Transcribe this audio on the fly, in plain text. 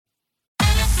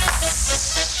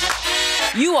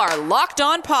You are Locked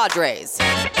On Padres.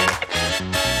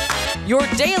 Your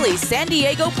daily San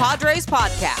Diego Padres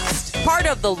podcast. Part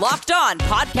of the Locked On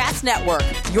Podcast Network.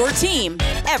 Your team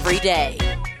every day.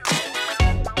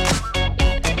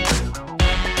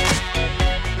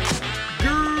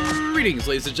 Greetings,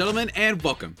 ladies and gentlemen, and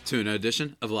welcome to an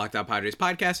edition of the Locked On Padres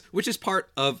podcast, which is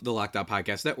part of the Locked On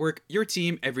Podcast Network, your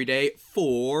team every day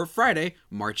for Friday,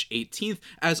 March 18th.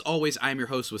 As always, I'm your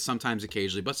host with sometimes,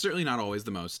 occasionally, but certainly not always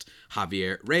the most,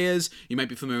 Javier Reyes. You might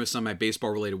be familiar with some of my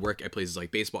baseball-related work at places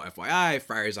like Baseball FYI,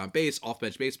 Friars on Base, Off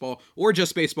Bench Baseball, or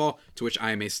just Baseball, to which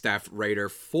I am a staff writer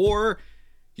for.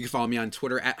 You can follow me on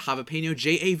Twitter at Javapeno,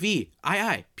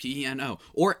 Javiiipeno,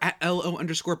 or at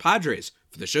LO_Padres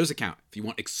for the show's account if you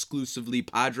want exclusively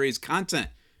Padres content.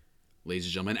 Ladies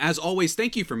and gentlemen, as always,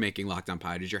 thank you for making Locked On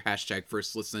Padres your hashtag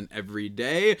first listen every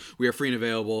day. We are free and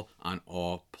available on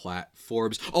all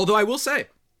platforms. Although I will say,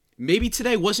 maybe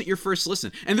today wasn't your first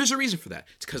listen, and there's a reason for that.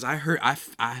 It's because I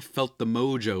felt the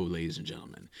mojo, ladies and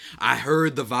gentlemen. I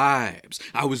heard the vibes.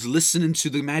 I was listening to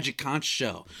the Magic Conch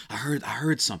show. I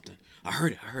heard something. I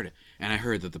heard it. And I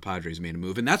heard that the Padres made a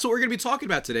move. And that's what we're going to be talking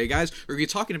about today, guys. We're going to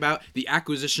be talking about the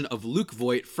acquisition of Luke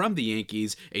Voit from the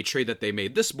Yankees, a trade that they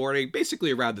made this morning,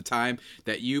 basically around the time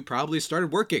that you probably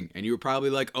started working. And you were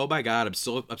probably like, oh my God, I'm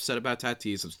still upset about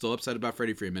Tatis. I'm still upset about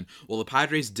Freddie Freeman. Well, the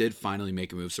Padres did finally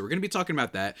make a move. So we're going to be talking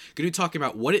about that. Going to be talking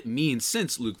about what it means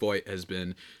since Luke Voit has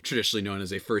been traditionally known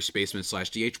as a first baseman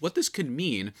 / DH, what this could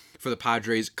mean for the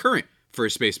Padres' current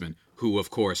first baseman, who, of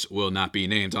course, will not be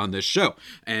named on this show,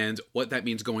 and what that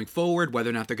means going forward, whether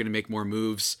or not they're going to make more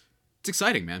moves. It's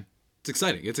exciting, man. It's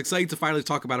exciting. It's exciting to finally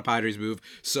talk about a Padres move,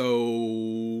 so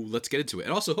let's get into it.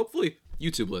 And also, hopefully,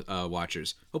 YouTube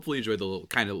watchers, hopefully you enjoyed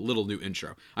the little new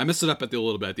intro. I messed it up a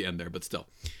little bit at the end there, but still.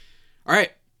 All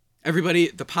right, everybody,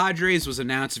 the Padres was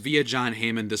announced via Jon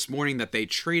Heyman this morning that they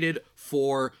traded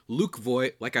for Luke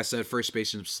Voit, like I said, first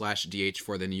baseman / DH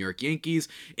for the New York Yankees.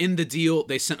 In the deal,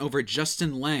 they sent over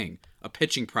Justin Lang, a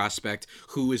pitching prospect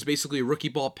who is basically a rookie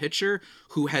ball pitcher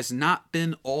who has not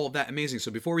been all that amazing. So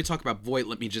before we talk about Voit,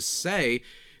 let me just say,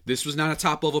 this was not a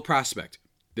top-level prospect.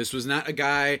 This was not a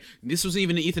guy, this wasn't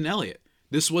even an Ethan Elliott.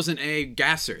 This wasn't a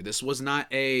Gasser. This was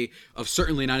not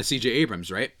certainly not a CJ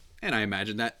Abrams, right? And I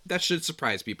imagine that should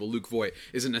surprise people. Luke Voit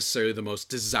isn't necessarily the most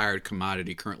desired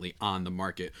commodity currently on the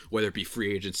market, whether it be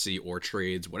free agency or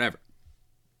trades, whatever.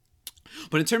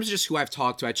 But in terms of just who I've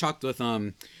talked to, I talked with,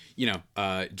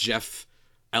 Jeff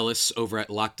Ellis over at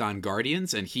Locked On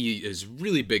Guardians, and he is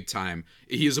really big time.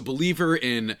 He is a believer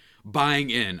in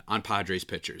buying in on Padres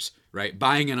pitchers, right?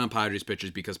 Buying in on Padres pitchers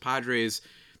because Padres,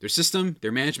 their system,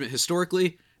 their management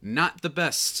historically, not the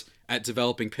best at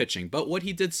developing pitching. But what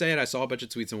he did say, and I saw a bunch of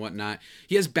tweets and whatnot,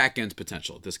 he has back-end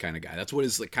potential, this kind of guy. That's what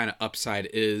his kind of upside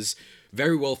is.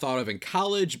 Very well thought of in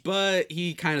college, but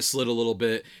he kind of slid a little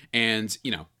bit. And,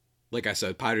 like I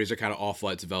said, Padres are kind of awful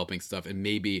at developing stuff, and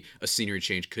maybe a scenery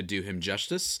change could do him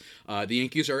justice. The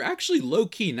Yankees are actually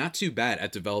low-key not too bad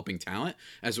at developing talent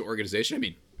as an organization. I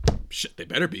mean, shit, they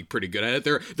better be pretty good at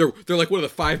it. They're like one of the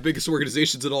 5 biggest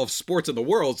organizations in all of sports in the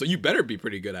world, so you better be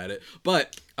pretty good at it.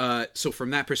 But so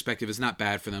from that perspective, it's not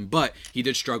bad for them. But he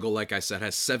did struggle, like I said,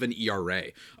 has 7 ERA.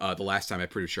 The last time I'm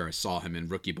pretty sure I saw him in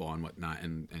rookie ball and whatnot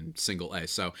and single A.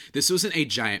 So this wasn't a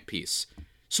giant piece.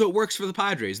 So it works for the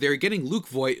Padres. They're getting Luke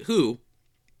Voit, who,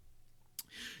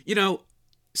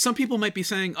 some people might be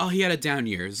saying, oh, he had a down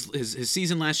year. His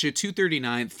season last year,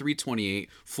 239, 328,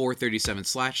 437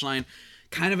 slash line.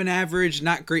 Kind of an average,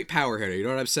 not great power hitter. You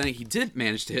know what I'm saying? He did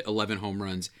manage to hit 11 home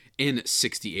runs in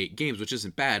 68 games, which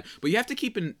isn't bad. But you have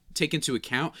to take into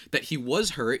account that he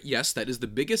was hurt. Yes, that is the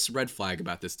biggest red flag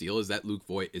about this deal, is that Luke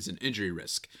Voit is an injury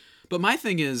risk. But my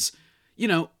thing is,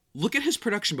 look at his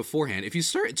production beforehand. If you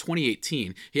start in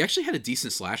 2018, he actually had a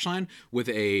decent slash line with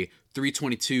a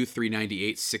 322,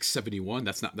 398, 671.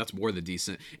 That's more than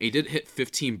decent. And he did hit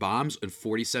 15 bombs in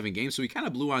 47 games, so he kind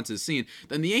of blew onto the scene.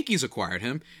 Then the Yankees acquired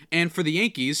him, and for the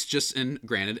Yankees, just in,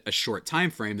 granted, a short time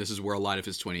frame, this is where a lot of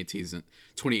his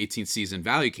 2018 season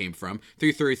value came from.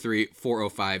 333,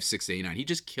 405, 689. He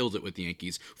just killed it with the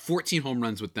Yankees. 14 home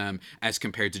runs with them as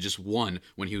compared to just 1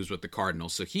 when he was with the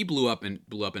Cardinals. So he blew up in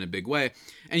a big way.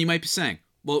 And you might be saying,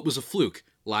 well, it was a fluke.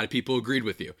 A lot of people agreed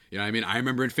with you. You know what I mean? I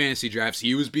remember in fantasy drafts,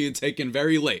 he was being taken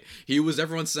very late.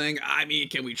 Everyone saying,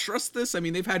 can we trust this? I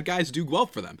mean, they've had guys do well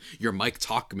for them. Your Mike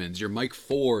Tauchmans, your Mike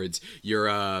Fords, your,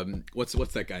 what's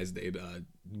that guy's name?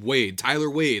 Wade, Tyler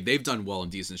Wade, they've done well in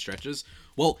decent stretches.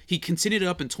 Well, he continued it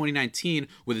up in 2019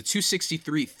 with a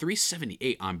 263,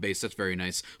 378 on base. That's very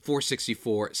nice.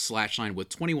 464 slash line with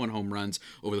 21 home runs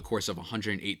over the course of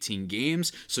 118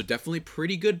 games. So definitely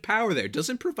pretty good power there.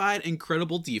 Doesn't provide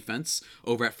incredible defense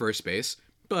over at first base,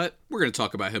 but we're going to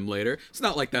talk about him later. It's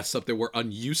not like that's something we're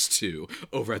unused to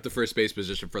over at the first base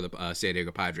position for the San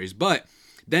Diego Padres. But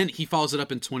then he follows it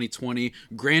up in 2020.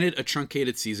 Granted, a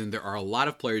truncated season. There are a lot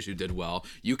of players who did well.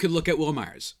 You could look at Will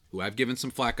Myers, who I've given some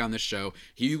flack on this show.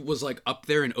 He was like up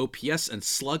there in OPS and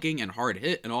slugging and hard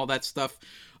hit and all that stuff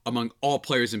among all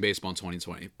players in baseball in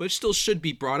 2020. But it still should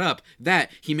be brought up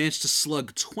that he managed to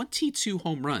slug 22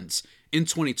 home runs in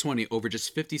 2020 over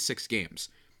just 56 games.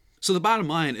 So the bottom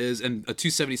line is, and a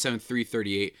 277,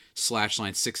 338 slash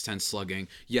line, 610 slugging.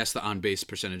 Yes, the on-base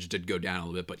percentage did go down a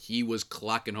little bit, but he was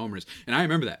clocking homers. And I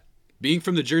remember that. Being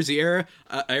from the Jersey area,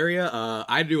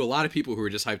 I knew a lot of people who were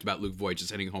just hyped about Luke Voit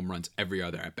just hitting home runs every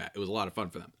other at bat. It was a lot of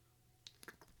fun for them.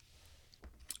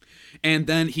 And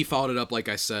then he followed it up, like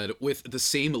I said, with the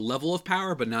same level of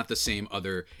power, but not the same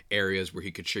other areas where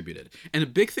he contributed. And a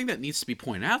big thing that needs to be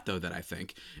pointed out, though, that I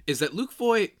think, is that Luke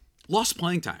Voit lost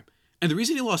playing time. And the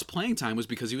reason he lost playing time was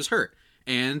because he was hurt.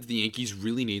 And the Yankees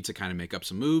really need to kind of make up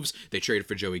some moves. They traded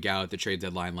for Joey Gallo at the trade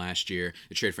deadline last year.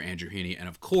 They traded for Andrew Heaney. And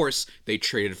of course, they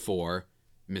traded for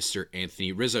Mr.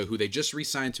 Anthony Rizzo, who they just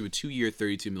re-signed to a 2-year,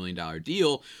 $32 million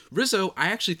deal. Rizzo, I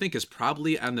actually think, is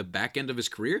probably on the back end of his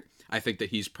career. I think that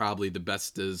he's probably the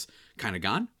best is kind of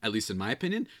gone, at least in my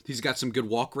opinion. He's got some good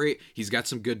walk rate. He's got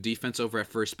some good defense over at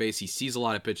first base. He sees a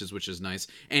lot of pitches, which is nice.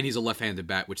 And he's a left-handed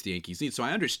bat, which the Yankees need. So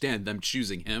I understand them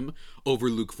choosing him over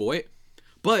Luke Voit.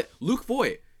 But Luke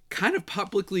Voit, kind of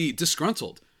publicly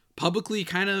disgruntled, publicly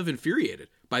kind of infuriated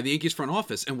by the Yankees front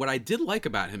office. And what I did like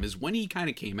about him is when he kind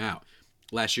of came out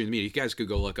last year in the media, you guys could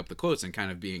go look up the quotes and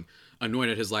kind of being annoyed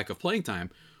at his lack of playing time,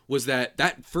 was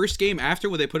that first game after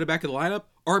when they put it back in the lineup,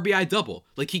 RBI double.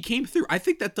 Like, he came through. I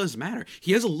think that does matter.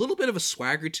 He has a little bit of a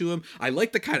swagger to him. I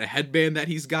like the kind of headband that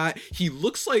he's got. He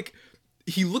looks like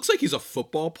he's a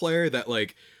football player that,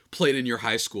 like, played in your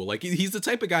high school. Like, he's the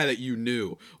type of guy that you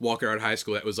knew walking around high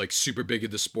school that was, like, super big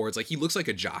into sports. Like, he looks like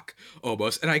a jock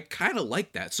almost. And I kind of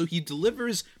like that. So he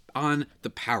delivers on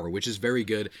the power, which is very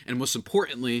good. And most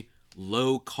importantly,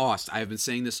 low cost. I have been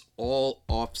saying this all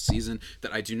off season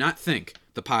that I do not think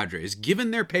the Padres,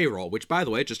 given their payroll, which, by the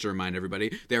way, just to remind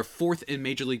everybody, they're 4th in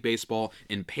Major League Baseball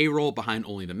in payroll behind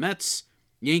only the Mets,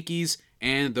 Yankees,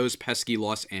 and those pesky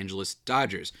Los Angeles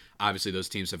Dodgers. Obviously, those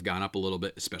teams have gone up a little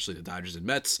bit, especially the Dodgers and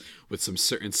Mets, with some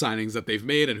certain signings that they've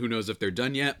made, and who knows if they're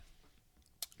done yet.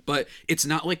 But it's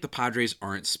not like the Padres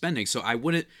aren't spending, so I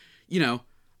wouldn't begrave.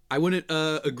 I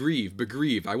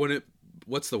wouldn't,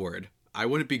 what's the word? I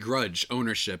wouldn't begrudge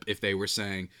ownership if they were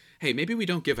saying, hey, maybe we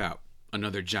don't give out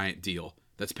another giant deal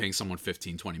that's paying someone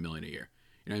 $15-20 million a year.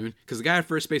 You know what I mean? Because the guy at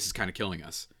first base is kind of killing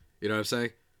us. You know what I'm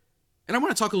saying? And I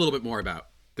want to talk a little bit more about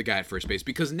the guy at first base,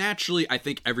 because naturally, I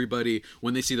think everybody,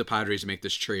 when they see the Padres make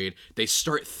this trade, they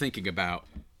start thinking about,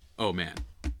 oh man,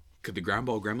 could the ground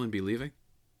ball gremlin be leaving?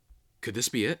 Could this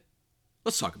be it?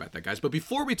 Let's talk about that, guys. But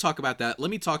before we talk about that, let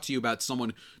me talk to you about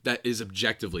someone that is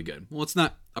objectively good. Well, it's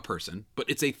not a person, but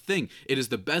it's a thing. It is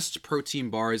the best protein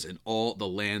bars in all the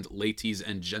land, ladies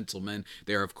and gentlemen.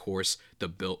 They are, of course, the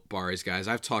Built Bars, guys.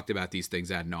 I've talked about these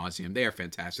things ad nauseum. They are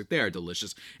fantastic. They are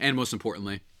delicious. And most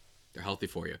importantly, they're healthy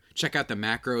for you. Check out the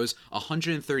macros: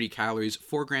 130 calories,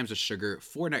 4 grams of sugar,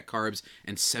 4 net carbs,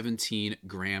 and 17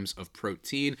 grams of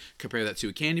protein. Compare that to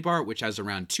a candy bar, which has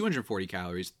around 240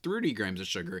 calories, 30 grams of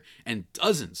sugar, and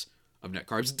dozens of net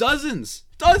carbs. Dozens!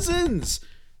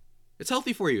 It's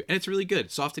healthy for you, and it's really good.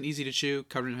 Soft and easy to chew,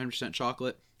 covered in 100%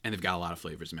 chocolate, and they've got a lot of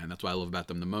flavors, man. That's what I love about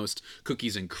them the most.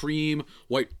 Cookies and cream,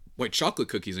 white chocolate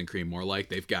cookies and cream, more like.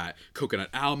 They've got coconut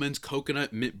almonds,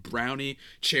 coconut mint brownie,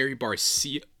 cherry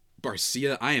barcia.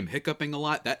 I am hiccuping a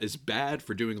lot. That is bad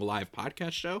for doing a live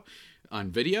podcast show on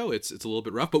video. It's a little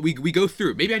bit rough, but we go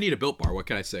through. Maybe I need a Built Bar. What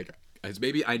can I say, guys?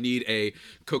 Maybe I need a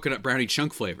coconut brownie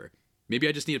chunk flavor. Maybe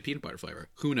I just need a peanut butter flavor.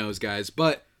 Who knows, guys?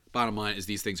 But bottom line is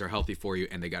these things are healthy for you,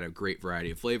 and they got a great variety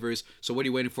of flavors. So what are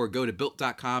you waiting for? Go to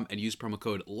Built.com and use promo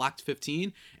code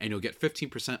LOCKED15, and you'll get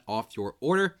 15% off your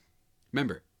order.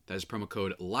 Remember, that is promo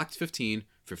code LOCKED15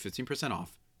 for 15%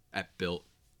 off at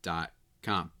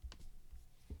Built.com.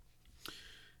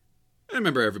 And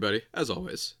remember, everybody, as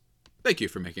always, thank you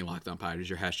for making Locked On Padres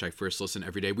your hashtag first listen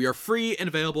every day. We are free and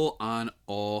available on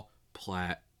all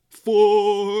platforms.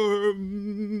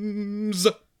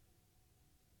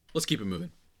 Let's keep it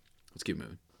moving.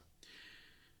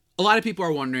 A lot of people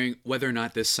are wondering whether or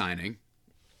not this signing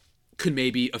could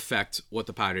maybe affect what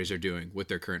the Padres are doing with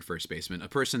their current first baseman. A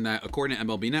person that, according to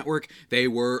MLB Network, they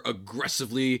were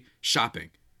aggressively shopping,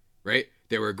 right?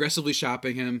 They were aggressively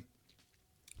shopping him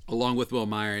along with Will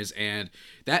Myers, and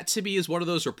that to me is one of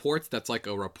those reports that's like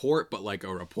a report, but like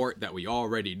a report that we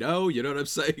already know. You know what I'm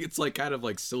saying? It's like kind of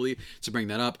like silly to bring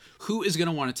that up. Who is going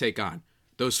to want to take on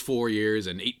those 4 years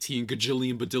and 18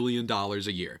 gajillion badillion dollars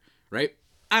a year, right?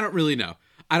 I don't really know.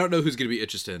 I don't know who's going to be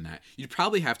interested in that. You'd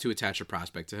probably have to attach a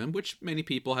prospect to him, which many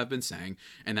people have been saying,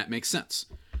 and that makes sense.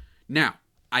 Now,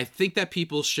 I think that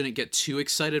people shouldn't get too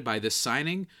excited by this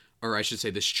signing, or I should say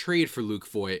this trade for Luke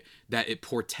Voit, that it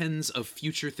portends of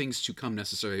future things to come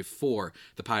necessarily for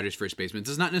the Padres first baseman. It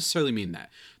does not necessarily mean that.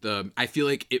 I feel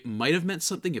like it might have meant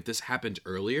something if this happened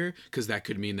earlier, because that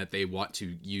could mean that they want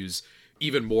to use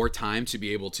even more time to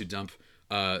be able to dump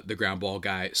the ground ball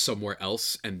guy somewhere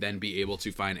else and then be able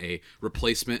to find a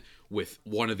replacement with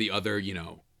one of the other,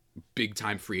 big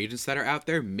time free agents that are out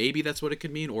there. Maybe that's what it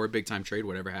could mean, or a big time trade,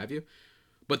 whatever have you.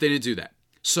 But they didn't do that.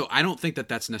 So I don't think that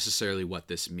that's necessarily what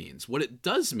this means. What it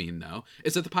does mean, though,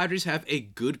 is that the Padres have a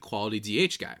good quality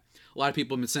DH guy. A lot of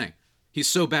people have been saying, he's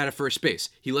so bad at first base.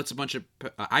 He lets a bunch of...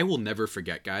 I will never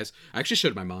forget, guys. I actually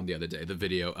showed my mom the other day the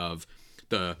video of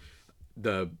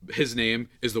his name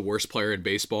is the worst player in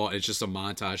baseball, and it's just a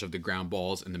montage of the ground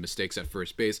balls and the mistakes at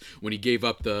first base. When he gave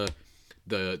up the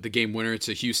game winner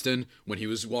to Houston, when he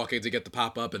was walking to get the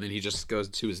pop up and then he just goes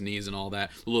to his knees and all that,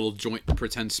 the little joint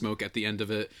pretend smoke at the end of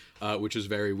it, which was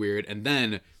very weird. And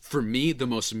then for me, the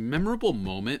most memorable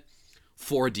moment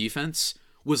for defense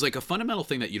was like a fundamental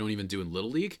thing that you don't even do in Little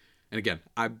League. And again,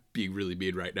 I'm being really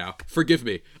mean right now. Forgive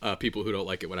me, people who don't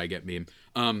like it when I get mean.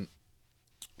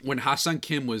 When Ha-Seong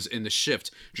Kim was in the shift,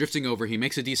 drifting over, he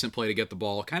makes a decent play to get the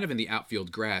ball kind of in the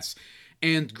outfield grass.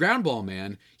 And ground ball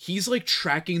man, he's like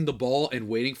tracking the ball and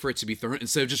waiting for it to be thrown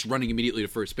instead of just running immediately to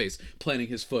first base, planting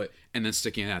his foot, and then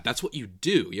sticking it out. That's what you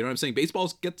do. You know what I'm saying?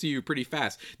 Baseballs get to you pretty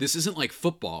fast. This isn't like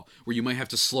football where you might have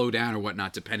to slow down or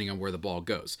whatnot depending on where the ball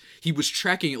goes. He was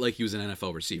tracking it like he was an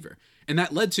NFL receiver. And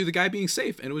that led to the guy being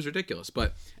safe, and it was ridiculous.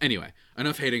 But anyway,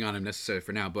 enough hating on him necessarily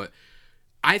for now. But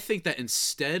I think that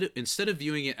instead of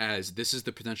viewing it as this is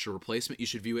the potential replacement, you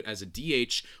should view it as a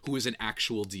DH who is an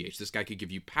actual DH. This guy could give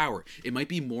you power. It might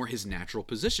be more his natural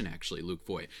position, actually, Luke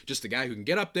Voit. Just a guy who can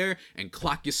get up there and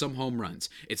clock you some home runs.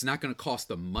 It's not going to cost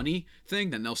the money thing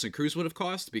that Nelson Cruz would have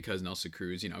cost, because Nelson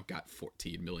Cruz, got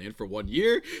 $14 million for 1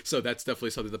 year. So that's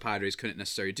definitely something the Padres couldn't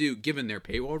necessarily do given their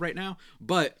paywall right now.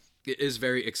 But it is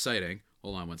very exciting.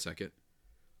 Hold on one second.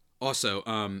 Also,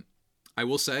 I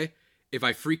will say, if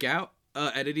I freak out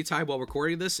at any time while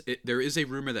recording this, there is a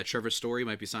rumor that Trevor Story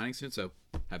might be signing soon, so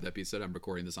have that being said, I'm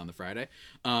recording this on the Friday.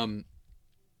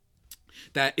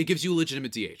 That it gives you a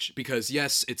legitimate DH, because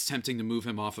yes, it's tempting to move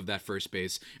him off of that first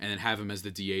base and then have him as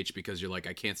the DH because you're like,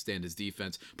 I can't stand his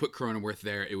defense. Put Cronenworth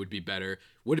there, it would be better.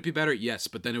 Would it be better? Yes,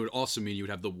 but then it would also mean you would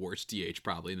have the worst DH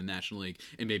probably in the National League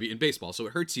and maybe in baseball. So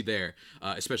it hurts you there,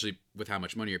 especially with how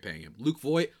much money you're paying him. Luke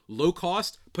Voit, low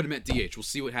cost, put him at DH. We'll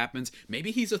see what happens.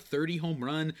 Maybe he's a 30 home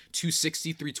run,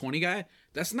 260, 320 guy.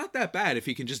 That's not that bad if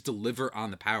he can just deliver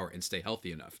on the power and stay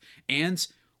healthy enough. And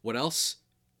what else?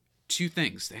 2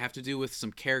 things. They have to do with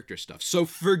some character stuff. So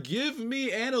forgive me,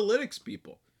 analytics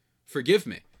people. Forgive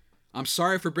me. I'm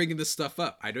sorry for bringing this stuff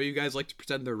up. I know you guys like to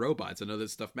pretend they're robots. I know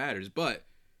this stuff matters, but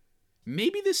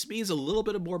maybe this means a little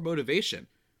bit of more motivation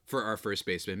for our first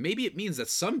baseman. Maybe it means that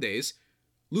some days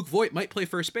Luke Voit might play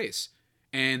first base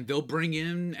and they'll bring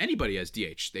in anybody as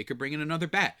DH. They could bring in another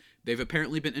bat. They've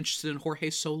apparently been interested in Jorge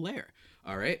Soler.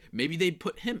 All right, maybe they'd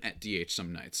put him at DH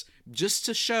some nights just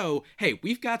to show, hey,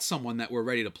 we've got someone that we're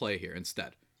ready to play here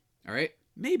instead. All right,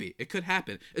 maybe it could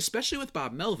happen, especially with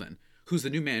Bob Melvin, who's the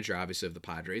new manager, obviously, of the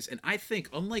Padres. And I think,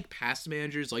 unlike past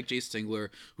managers like Jay Stingler,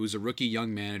 who's a rookie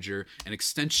young manager, an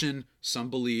extension,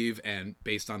 some believe, and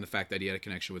based on the fact that he had a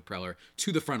connection with Preller,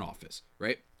 to the front office,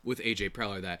 right? With AJ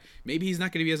Preller, that maybe he's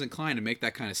not going to be as inclined to make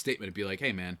that kind of statement and be like,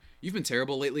 hey, man, you've been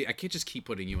terrible lately. I can't just keep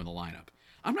putting you in the lineup.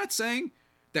 I'm not saying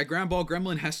that ground ball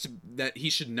gremlin that he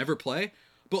should never play.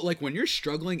 But like when you're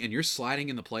struggling and you're sliding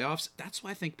in the playoffs, that's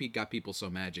why I think Pete got people so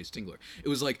mad, Jay Stingler. It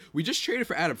was like, we just traded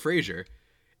for Adam Frazier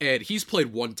and he's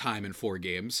played 1 time in 4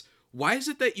 games. Why is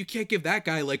it that you can't give that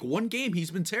guy like 1 game?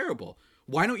 He's been terrible.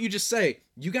 Why don't you just say,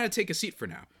 you got to take a seat for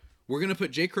now. We're going to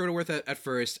put Jake Cronenworth at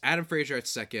first, Adam Frazier at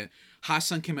second,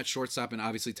 Ha-Seong Kim at shortstop, and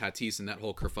obviously Tatis and that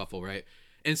whole kerfuffle, right?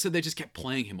 And so they just kept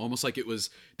playing him almost like it was,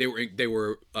 they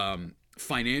were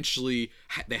financially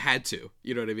they had to,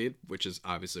 you know what I mean, which is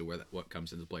obviously what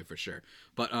comes into play for sure.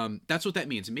 But that's what that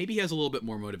means. Maybe he has a little bit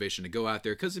more motivation to go out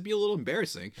there, because it'd be a little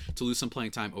embarrassing to lose some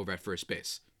playing time over at first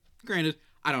base. Granted,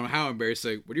 I don't know how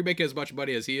embarrassing. When you're making as much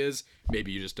money as he is,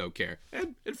 maybe you just don't care.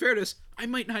 And in fairness, I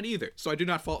might not either. So I do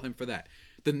not fault him for that.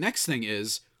 The next thing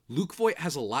is Luke Voit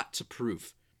has a lot to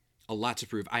prove. A lot to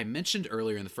prove. I mentioned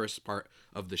earlier in the first part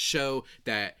of the show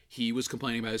that he was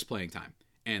complaining about his playing time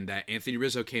and that Anthony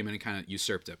Rizzo came in and kind of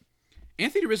usurped him.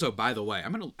 Anthony Rizzo, by the way,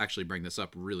 I'm going to actually bring this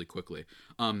up really quickly.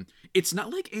 It's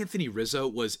not like Anthony Rizzo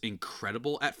was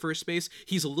incredible at first base.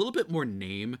 He's a little bit more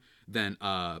name than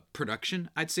production,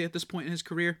 I'd say, at this point in his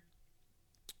career.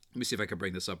 Let me see if I can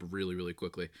bring this up really, really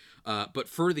quickly. But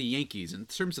for the Yankees, in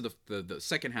terms of the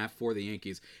second half for the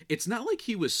Yankees, it's not like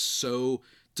he was so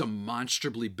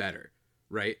demonstrably better,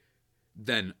 right,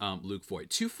 than Luke Voit.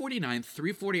 249,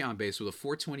 340 on base with a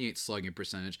 428 slugging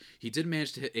percentage. He did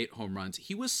manage to hit 8 home runs.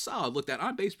 He was solid. Look, that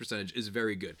on base percentage is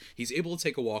very good. He's able to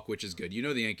take a walk, which is good. You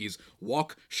know the Yankees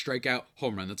walk, strikeout,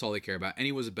 home run. That's all they care about. And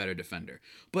he was a better defender.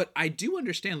 But I do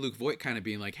understand Luke Voit kind of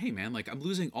being like, hey man, like I'm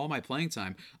losing all my playing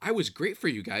time. I was great for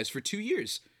you guys for 2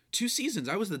 years. 2 seasons,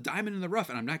 I was the diamond in the rough,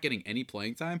 and I'm not getting any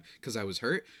playing time because I was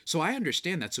hurt. So I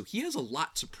understand that. So he has a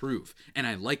lot to prove, and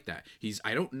I like that.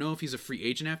 I don't know if he's a free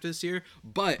agent after this year,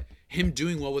 but him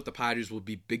doing well with the Padres will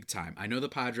be big time. I know the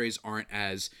Padres aren't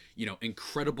as,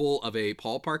 incredible of a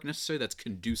ballpark necessarily that's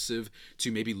conducive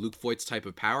to maybe Luke Voit's type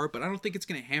of power, but I don't think it's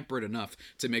going to hamper it enough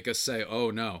to make us say,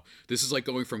 oh no, this is like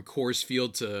going from Coors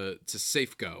Field to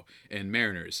Safeco and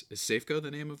Mariners. Is Safeco the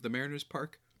name of the Mariners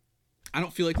park? I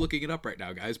don't feel like looking it up right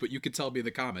now, guys, but you can tell me in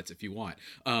the comments if you want.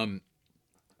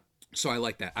 So I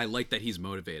like that. I like that he's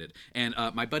motivated. And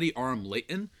my buddy Aram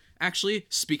Layton, actually,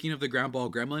 speaking of the ground ball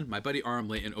gremlin, my buddy Aram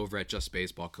Layton over at Just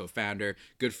Baseball, co-founder,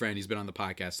 good friend, he's been on the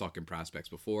podcast talking prospects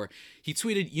before. He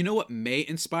tweeted, you know what may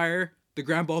inspire the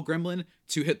ground ball gremlin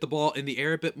to hit the ball in the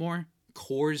air a bit more?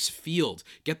 Coors Field.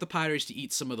 Get the Padres to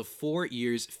eat some of the 4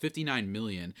 years, $59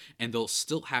 million, and they'll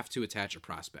still have to attach a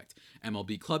prospect.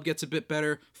 MLB Club gets a bit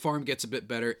better, Farm gets a bit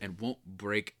better, and won't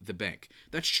break the bank.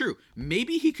 That's true.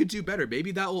 Maybe he could do better.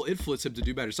 Maybe that will influence him to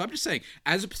do better. So I'm just saying,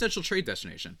 as a potential trade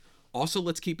destination, also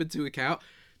let's keep into account,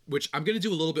 which I'm going to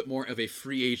do a little bit more of a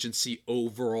free agency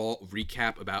overall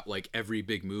recap about like every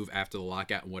big move after the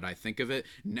lockout and what I think of it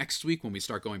next week when we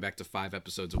start going back to 5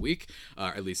 episodes a week, or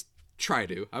at least try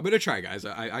to. I'm going to try, guys.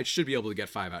 I should be able to get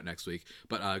 5 out next week,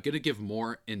 but going to give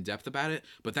more in depth about it.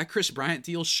 But that Chris Bryant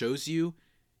deal shows you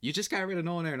just got rid of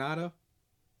Nolan Arenado.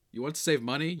 You want to save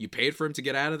money. You paid for him to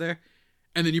get out of there.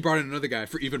 And then you brought in another guy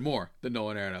for even more than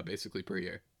Nolan Arenado, basically, per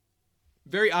year.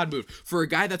 Very odd move for a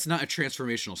guy that's not a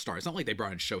transformational star. It's not like they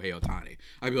brought in Shohei Ohtani.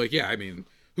 I'd be like, yeah, I mean,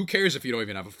 who cares if you don't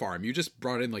even have a farm? You just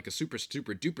brought in like a super,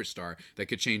 super duper star that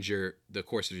could change the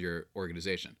course of your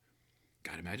organization.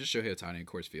 God, imagine Shohei Ohtani in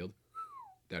Coors Field.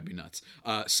 That'd be nuts.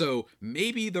 So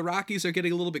maybe the Rockies are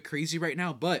getting a little bit crazy right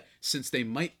now, but since they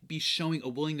might be showing a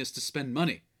willingness to spend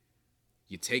money,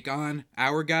 you take on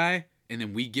our guy, and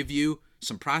then we give you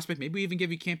some prospect. Maybe we even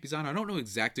give you Campizano. I don't know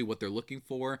exactly what they're looking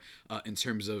for in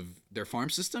terms of their farm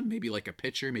system. Maybe like a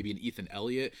pitcher, maybe an Ethan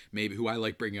Elliott, maybe who I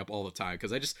like bringing up all the time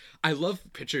because I love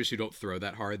pitchers who don't throw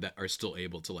that hard that are still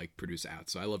able to like produce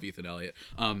outs. So I love Ethan Elliott.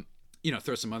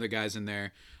 Throw some other guys in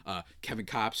there. Kevin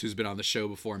Kopps, who's been on the show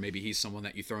before, maybe he's someone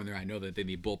that you throw in there. I know that they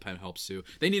need bullpen help too.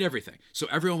 They need everything. So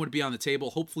everyone would be on the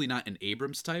table. Hopefully not an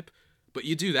Abrams type, but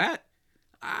you do that.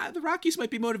 The Rockies might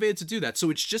be motivated to do that. So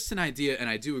it's just an idea, and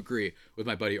I do agree with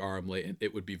my buddy Aram Layton.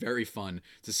 It would be very fun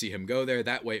to see him go there.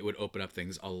 That way it would open up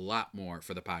things a lot more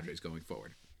for the Padres going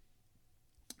forward.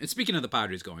 And speaking of the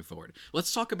Padres going forward,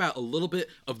 let's talk about a little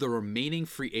bit of the remaining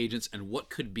free agents and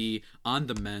what could be on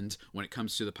the mend when it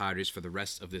comes to the Padres for the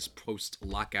rest of this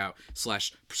post-lockout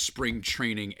 / spring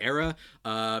training era,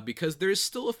 because there's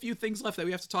still a few things left that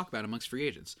we have to talk about amongst free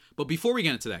agents. But before we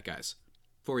get into that, guys,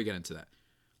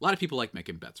 a lot of people like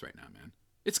making bets right now, man.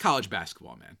 It's college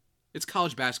basketball, man. It's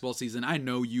college basketball season. I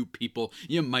know you people.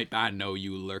 You might not know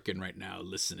you lurking right now,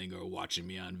 listening or watching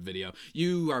me on video.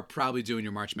 You are probably doing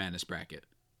your March Madness bracket.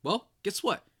 Well, guess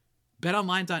what?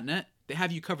 BetOnline.net, they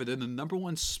have you covered. They're the number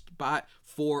one spot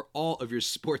for all of your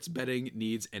sports betting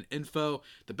needs and info.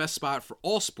 The best spot for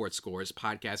all sports scores,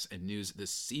 podcasts, and news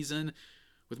this season.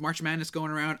 With March Madness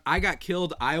going around, I got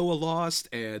killed, Iowa lost,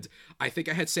 and I think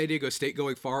I had San Diego State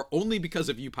going far only because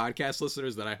of you podcast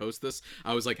listeners that I host this.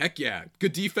 I was like, heck yeah,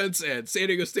 good defense, and San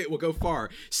Diego State will go far.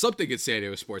 Something in San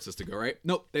Diego sports has to go right.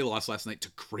 Nope, they lost last night to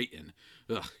Creighton.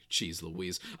 Ugh, jeez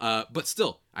Louise. But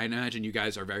still, I imagine you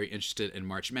guys are very interested in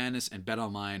March Madness, and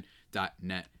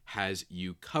BetOnline.net has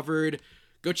you covered.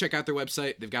 Go check out their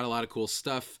website. They've got a lot of cool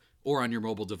stuff, or on your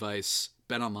mobile device.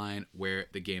 BetOnline, where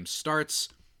the game starts.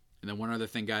 And then one other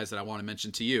thing, guys, that I want to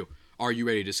mention to you. Are you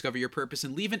ready to discover your purpose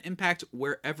and leave an impact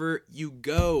wherever you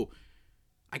go?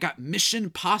 I got Mission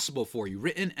Possible for you,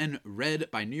 written and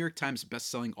read by New York Times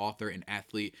bestselling author and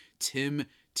athlete Tim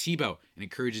Tebow, and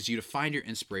encourages you to find your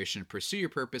inspiration, pursue your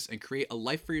purpose, and create a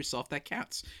life for yourself that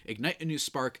counts. Ignite a new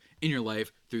spark in your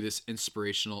life through this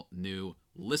inspirational new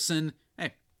listen.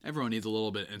 Hey, everyone needs a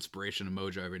little bit of inspiration and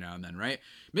mojo every now and then, right?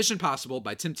 Mission Possible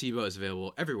by Tim Tebow is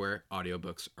available everywhere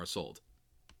audiobooks are sold.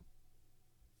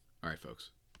 All right, folks.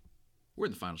 We're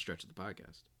in the final stretch of the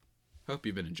podcast. Hope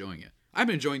you've been enjoying it. I've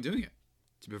been enjoying doing it,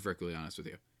 to be perfectly honest with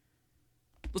you.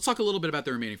 Let's talk a little bit about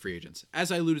the remaining free agents.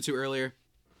 As I alluded to earlier,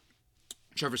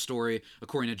 Trevor Story,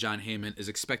 according to Jon Heyman, is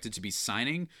expected to be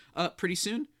signing pretty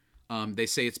soon. They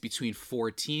say it's between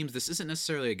 4 teams. This isn't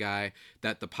necessarily a guy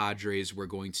that the Padres were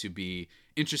going to be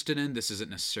interested in. This isn't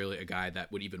necessarily a guy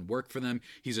that would even work for them.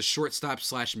 He's a shortstop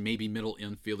 / maybe middle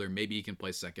infielder. Maybe he can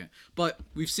play second. But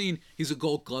we've seen he's a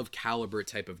Gold Glove caliber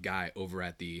type of guy over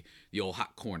at the old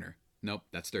hot corner. Nope,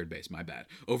 that's third base. My bad.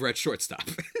 Over at shortstop.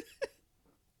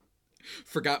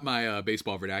 Forgot my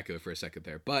baseball vernacular for a second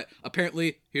there. But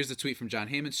apparently, here's the tweet from Jon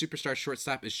Heyman. Superstar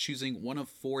shortstop is choosing one of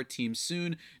 4 teams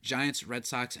soon. Giants, Red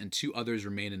Sox, and 2 others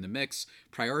remain in the mix,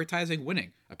 prioritizing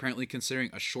winning, apparently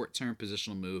considering a short-term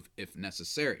positional move if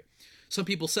necessary. Some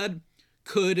people said,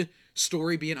 could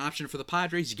Story be an option for the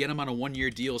Padres? You get him on a 1-year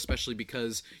deal, especially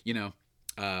because,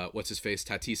 what's-his-face,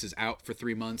 Tatis is out for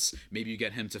 3 months. Maybe you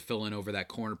get him to fill in over that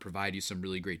corner, provide you some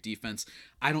really great defense.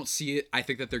 I don't see it. I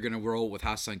think that they're going to roll with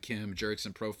Ha-Seong Kim,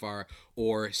 Jurickson Profar,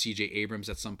 or CJ Abrams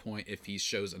at some point if he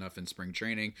shows enough in spring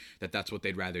training that that's what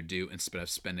they'd rather do instead of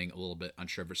spending a little bit on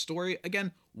Trevor Story.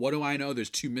 Again, what do I know?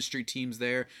 There's 2 mystery teams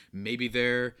there. Maybe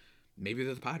they're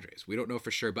the Padres. We don't know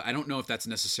for sure, but I don't know if that's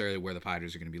necessarily where the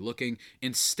Padres are going to be looking.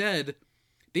 Instead,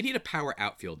 they need a power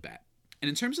outfield bat. And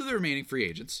in terms of the remaining free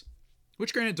agents,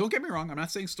 which, granted, don't get me wrong, I'm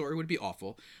not saying Story would be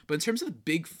awful, but in terms of the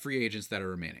big free agents that are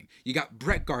remaining, you got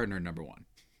Brett Gardner, number 1.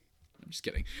 I'm just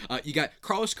kidding. You got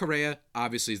Carlos Correa,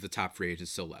 obviously, is the top free agent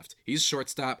still left. He's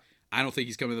shortstop. I don't think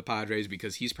he's coming to the Padres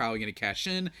because he's probably going to cash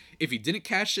in. If he didn't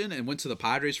cash in and went to the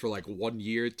Padres for like 1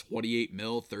 year, 28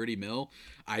 mil, 30 mil,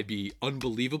 I'd be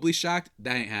unbelievably shocked.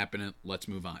 That ain't happening. Let's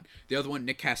move on. The other one,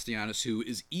 Nick Castellanos, who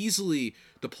is easily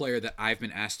the player that I've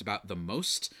been asked about the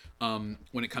most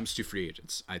when it comes to free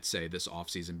agents, I'd say, this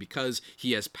offseason, because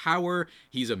he has power,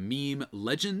 he's a meme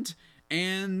legend,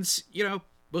 and,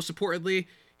 most importantly,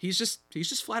 he's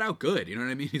just flat out good. You know what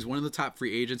I mean? He's one of the top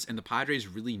free agents, and the Padres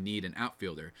really need an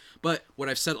outfielder. But what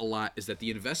I've said a lot is that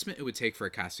the investment it would take for a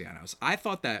Castellanos, I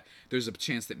thought that there's a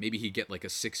chance that maybe he'd get like a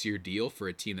 6-year deal for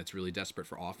a team that's really desperate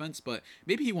for offense, but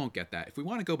maybe he won't get that. If we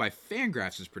want to go by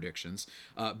Fangraphs' predictions,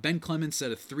 Ben Clemens said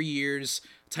a 3 years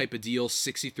type of deal,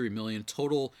 $63 million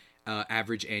total.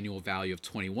 Average annual value of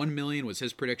 $21 million was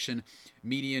his prediction.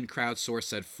 Median crowdsource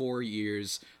said 4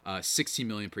 years, $16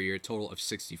 million per year, total of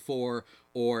 64.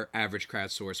 Or average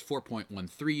crowdsource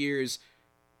 4.13 years,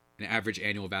 an average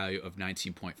annual value of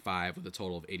 19.5 with a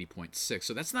total of 80.6.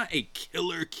 So that's not a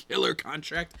killer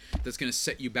contract that's going to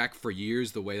set you back for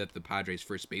years the way that the Padres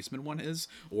first baseman one is,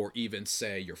 or even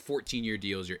say your 14-year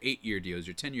deals, your 8-year deals,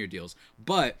 your 10-year deals.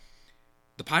 But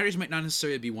the Padres might not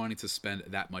necessarily be wanting to spend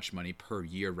that much money per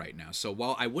year right now. So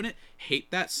while I wouldn't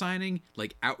hate that signing,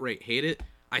 like outright hate it,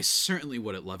 I certainly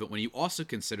wouldn't love it when you also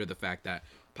consider the fact that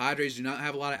Padres do not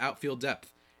have a lot of outfield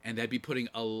depth, and they'd be putting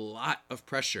a lot of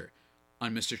pressure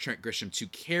on Mr. Trent Grisham to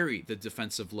carry the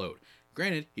defensive load.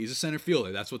 Granted, he's a center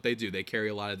fielder. That's what they do. They carry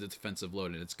a lot of the defensive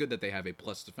load, and it's good that they have a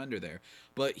plus defender there.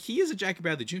 But he is a Jackie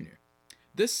Bradley Jr.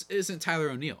 This isn't Tyler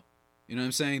O'Neill. You know what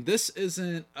I'm saying? This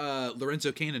isn't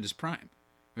Lorenzo Cain in his prime.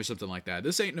 Or something like that.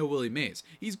 This ain't no Willie Mays.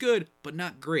 He's good, but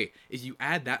not great. If you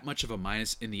add that much of a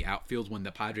minus in the outfield when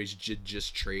the Padres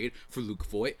just trade for Luke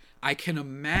Voit, I can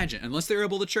imagine, unless they're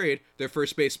able to trade their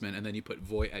first baseman, and then you put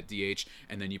Voit at DH,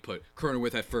 and then you put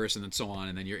Cronenworth at first, and then so on,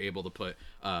 and then you're able to put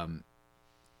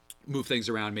move things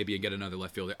around maybe and get another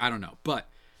left fielder. I don't know. But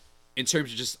in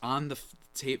terms of just on the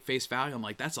face value, I'm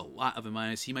like, that's a lot of a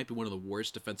minus. He might be one of the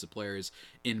worst defensive players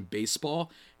in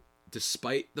baseball.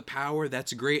 Despite the power,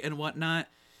 that's great and whatnot.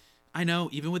 I know,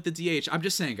 even with the DH, I'm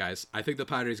just saying, guys, I think the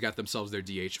Padres got themselves their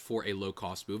DH for a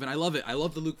low-cost move, and I love it. I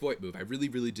love the Luke Voit move. I really,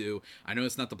 really do. I know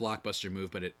it's not the blockbuster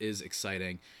move, but it is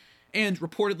exciting. And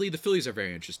reportedly, the Phillies are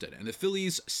very interested, and the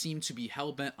Phillies seem to be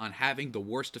hell-bent on having the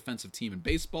worst defensive team in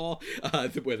baseball,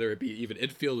 whether it be even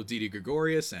infield with Didi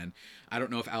Gregorius, and I don't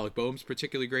know if Alec Boehm's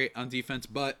particularly great on defense,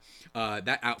 but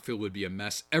that outfield would be a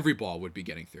mess. Every ball would be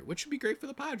getting through, which would be great for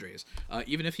the Padres,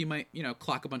 even if he might,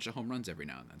 clock a bunch of home runs every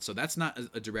now and then. So that's not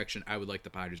a direction I would like the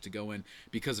Padres to go in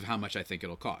because of how much I think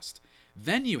it'll cost.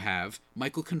 Then you have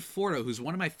Michael Conforto, who's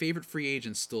one of my favorite free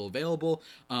agents still available.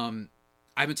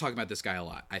 I've been talking about this guy a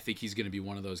lot. I think he's going to be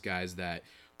one of those guys that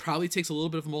probably takes a little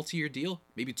bit of a multi-year deal,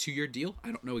 maybe 2-year deal. I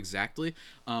don't know exactly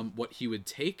what he would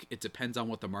take. It depends on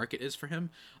what the market is for him.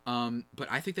 But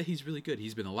I think that he's really good.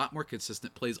 He's been a lot more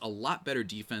consistent, plays a lot better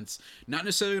defense. Not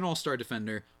necessarily an all-star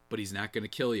defender, but he's not going to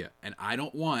kill you. And I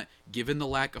don't want, given the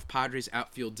lack of Padres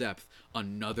outfield depth,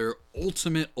 another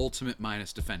ultimate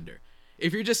minus defender.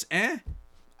 If you're just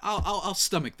I'll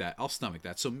stomach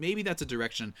that. So maybe that's a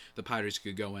direction the Padres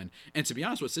could go in. And to be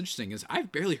honest, what's interesting is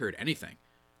I've barely heard anything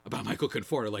about Michael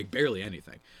Conforto, like barely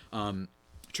anything.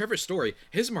 Trevor Story,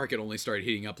 his market only started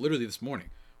heating up literally this morning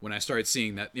when I started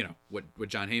seeing that, what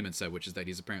John Heyman said, which is that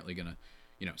he's apparently going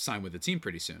to, sign with the team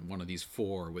pretty soon. One of these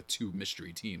 4 with 2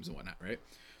 mystery teams and whatnot, right?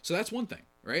 So that's one thing,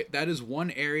 right? That is one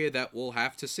area that we'll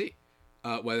have to see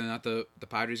whether or not the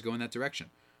Padres go in that direction.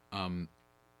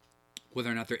 Whether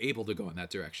or not they're able to go in that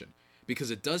direction.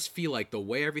 Because it does feel like the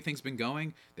way everything's been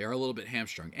going, they're a little bit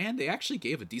hamstrung. And they actually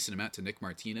gave a decent amount to Nick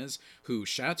Martinez, who,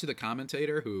 shout out to the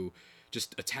commentator, who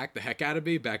just attacked the heck out of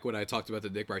me back when I talked about the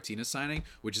Nick Martinez signing,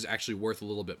 which is actually worth a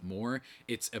little bit more.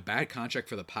 It's a bad contract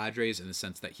for the Padres in the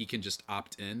sense that he can just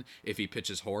opt in if he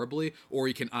pitches horribly, or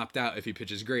he can opt out if he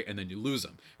pitches great and then you lose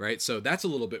him, right? So that's a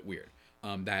little bit weird.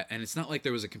 And it's not like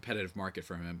there was a competitive market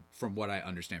for him, from what I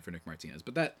understand, for Nick Martinez.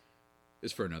 But that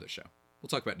is for another show. We'll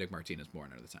talk about Nick Martinez more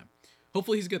another time.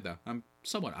 Hopefully he's good, though. I'm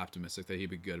somewhat optimistic that he'd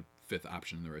be a good 5th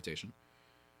option in the rotation.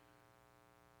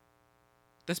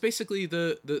 That's basically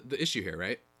the issue here,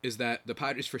 right? Is that the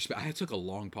Padres first... I took a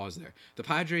long pause there. The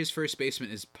Padres first baseman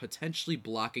is potentially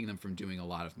blocking them from doing a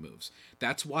lot of moves.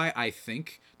 That's why I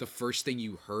think the first thing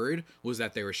you heard was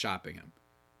that they were shopping him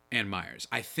and Myers.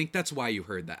 I think that's why you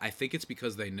heard that. I think it's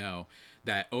because they know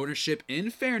that ownership, in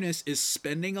fairness, is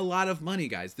spending a lot of money,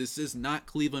 guys. This is not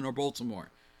Cleveland or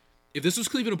Baltimore. If this was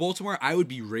Cleveland or Baltimore, I would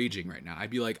be raging right now. I'd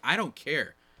be like, I don't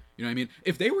care. You know what I mean?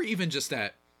 If they were even just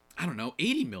at, I don't know,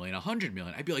 80 million, 100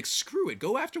 million, I'd be like, screw it.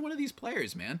 Go after one of these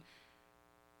players, man.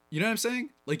 You know what I'm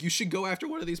saying? Like, you should go after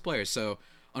one of these players. So,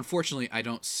 unfortunately, I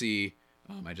don't see...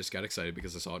 I just got excited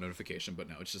because I saw a notification, but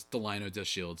no, it's just Delino does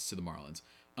Shields to the Marlins.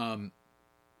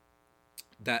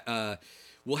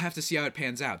 We'll have to see how it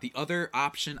pans out. The other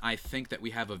option I think that we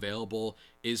have available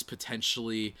is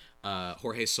potentially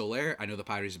Jorge Soler. I know the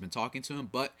Padres have been talking to him,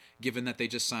 but given that they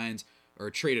just signed or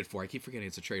traded for, I keep forgetting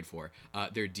it's a trade for,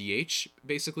 their DH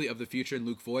basically of the future in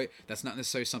Luke Voit, that's not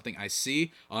necessarily something I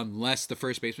see unless the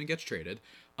first baseman gets traded.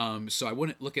 So I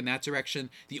wouldn't look in that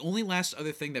direction. The only last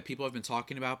other thing that people have been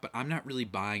talking about, but I'm not really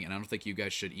buying, and I don't think you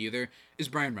guys should either, is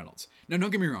Bryan Reynolds. Now,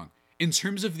 don't get me wrong. In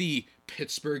terms of the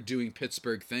Pittsburgh doing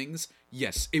Pittsburgh things,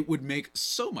 yes, it would make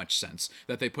so much sense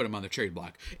that they put him on the trade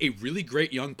block. A really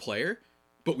great young player,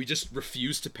 but we just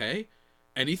refuse to pay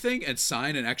anything and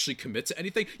sign and actually commit to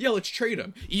anything. Yeah, let's trade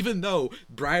him. Even though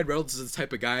Bryan Reynolds is the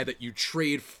type of guy that you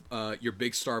trade your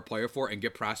big star player for and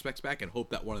get prospects back and hope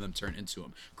that one of them turn into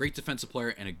him. Great defensive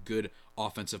player and a good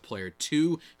offensive player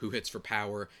too, who hits for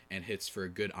power and hits for a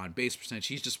good on-base percentage.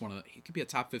 He's just he could be a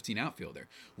top 15 outfielder.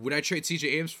 Would I trade CJ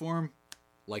Abrams for him?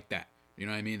 Like that. You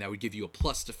know what I mean? That would give you a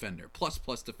plus defender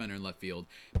in left field,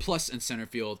 plus in center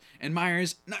field. And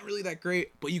Myers, not really that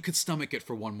great, but you could stomach it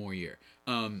for one more year.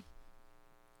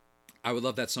 I would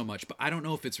love that so much, but I don't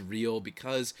know if it's real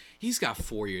because he's got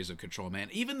 4 years of control, man.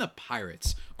 Even the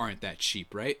Pirates aren't that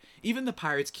cheap, right? Even the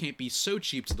Pirates can't be so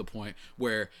cheap to the point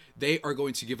where they are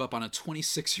going to give up on a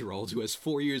 26-year-old who has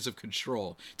 4 years of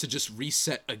control to just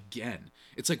reset again.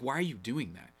 It's like, why are you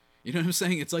doing that? You know what I'm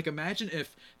saying? It's like, imagine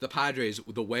if the Padres,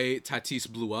 the way Tatis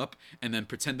blew up and then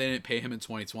pretend they didn't pay him in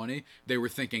 2020, they were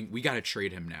thinking, we got to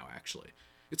trade him now, actually.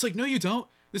 It's like, no, you don't.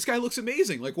 This guy looks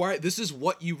amazing. Like, why? This is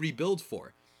what you rebuild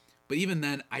for. But even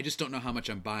then, I just don't know how much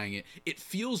I'm buying it. It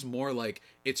feels more like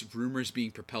it's rumors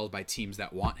being propelled by teams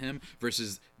that want him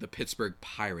versus the Pittsburgh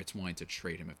Pirates wanting to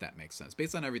trade him, if that makes sense,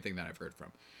 based on everything that I've heard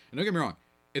from. And don't get me wrong,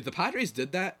 if the Padres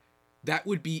did that, that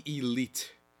would be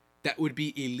elite. That would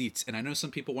be elite. And I know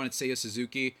some people wanted Seiya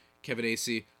Suzuki. Kevin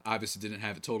Acee obviously didn't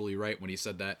have it totally right when he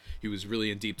said that. He was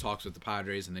really in deep talks with the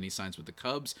Padres, and then he signs with the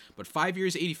Cubs. But 5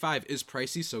 years, 85 is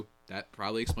pricey, so that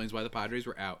probably explains why the Padres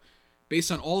were out.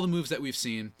 Based on all the moves that we've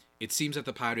seen, it seems that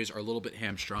the Padres are a little bit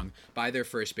hamstrung by their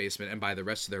first baseman and by the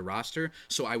rest of their roster,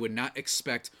 so I would not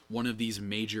expect one of these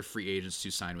major free agents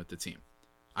to sign with the team.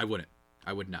 I wouldn't.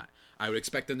 I would not. I would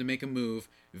expect them to make a move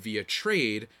via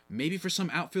trade, maybe for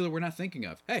some outfielder we're not thinking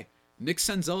of. Hey, Nick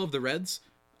Senzel of the Reds,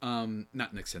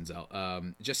 not Nick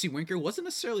Senzel, Jesse Winker wasn't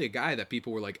necessarily a guy that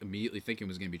people were like immediately thinking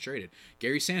was going to be traded.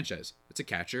 Gary Sanchez, it's a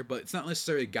catcher, but it's not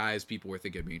necessarily guys people were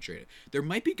thinking of being traded. There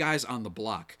might be guys on the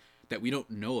block that we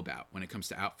don't know about when it comes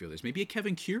to outfielders. Maybe a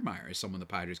Kevin Kiermaier is someone the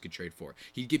Padres could trade for.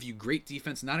 He'd give you great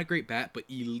defense, not a great bat, but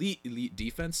elite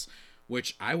defense,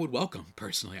 which I would welcome,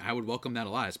 personally. I would welcome that a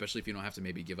lot, especially if you don't have to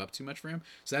maybe give up too much for him.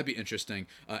 So that'd be interesting,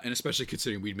 and especially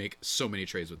considering we'd make so many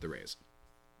trades with the Rays.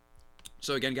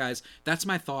 So again, guys, that's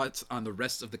my thoughts on the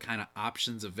rest of the kind of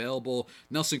options available.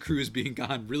 Nelson Cruz being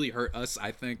gone really hurt us,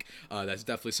 I think. That's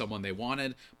definitely someone they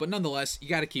wanted. But nonetheless, you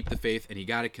got to keep the faith, and you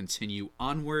got to continue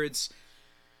onwards.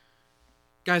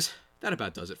 Guys, that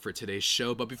about does it for today's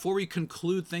show. But before we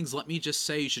conclude things, let me just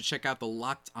say you should check out the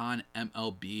Locked On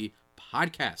MLB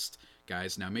podcast.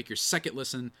 Guys, now make your second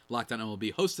listen, Locked On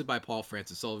MLB, hosted by Paul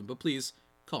Francis Sullivan. But please,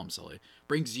 call him Sully,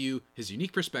 brings you his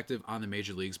unique perspective on the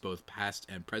major leagues, both past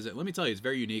and present. Let me tell you, it's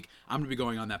very unique. I'm going to be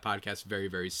going on that podcast very,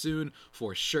 very soon,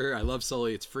 for sure. I love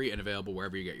Sully. It's free and available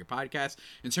wherever you get your podcast.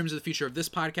 In terms of the future of this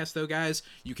podcast, though, guys,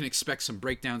 you can expect some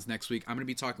breakdowns next week. I'm going to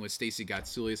be talking with Stacey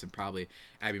Gotsulias and probably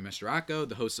Abby Mestracco,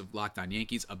 the hosts of Locked On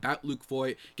Yankees, about Luke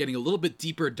Voit, getting a little bit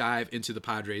deeper dive into the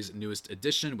Padres' newest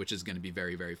edition, which is going to be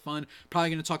very, very fun. Probably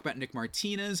going to talk about Nick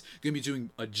Martinez. Going to be doing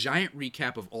a giant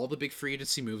recap of all the big free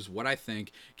agency moves, what I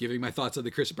think, giving my thoughts on the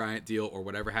Chris Bryant deal or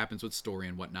whatever happens with Story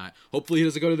and whatnot. Hopefully he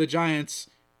doesn't go to the Giants.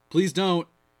 Please don't.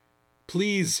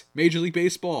 Please, Major League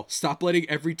Baseball, stop letting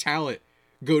every talent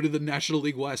go to the National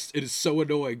League West. It is so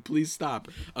annoying. Please stop.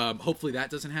 Hopefully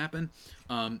that doesn't happen.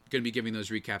 Going to be giving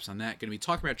those recaps on that. Going to be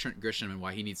talking about Trent Grisham and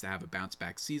why he needs to have a bounce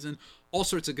back season. All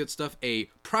sorts of good stuff. A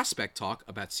prospect talk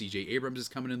about CJ Abrams is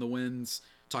coming in the wins.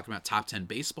 Talking about top 10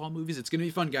 baseball movies. It's going to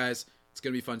be fun, guys. It's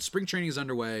going to be fun. Spring training is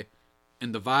underway.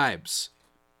 And the vibes.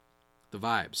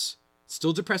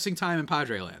 Still depressing time in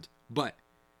Padre land. But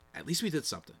at least we did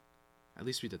something. And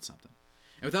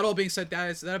with that all being said,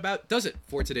 guys, that about does it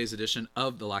for today's edition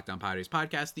of the Locked On Padres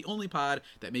podcast, the only pod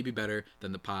that may be better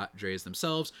than the Padres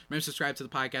themselves. Remember to subscribe to the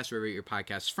podcast wherever you get your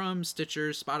podcasts from,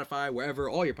 Stitcher, Spotify, wherever,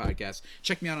 all your podcasts.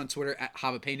 Check me out on Twitter at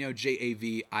Javapeno,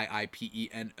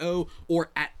 JAVIIPENO,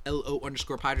 or at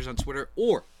LO_Padres on Twitter,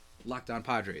 or Locked On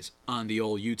Padres on the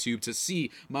old YouTube to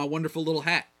see my wonderful little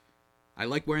hat. I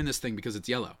like wearing this thing because it's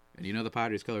yellow, and you know the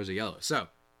Padres colors are yellow. So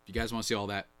if you guys want to see all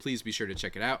that, please be sure to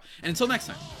check it out. And until next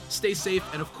time, stay safe,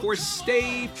 and of course,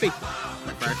 stay faithful.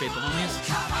 Fire faithful,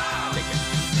 homies.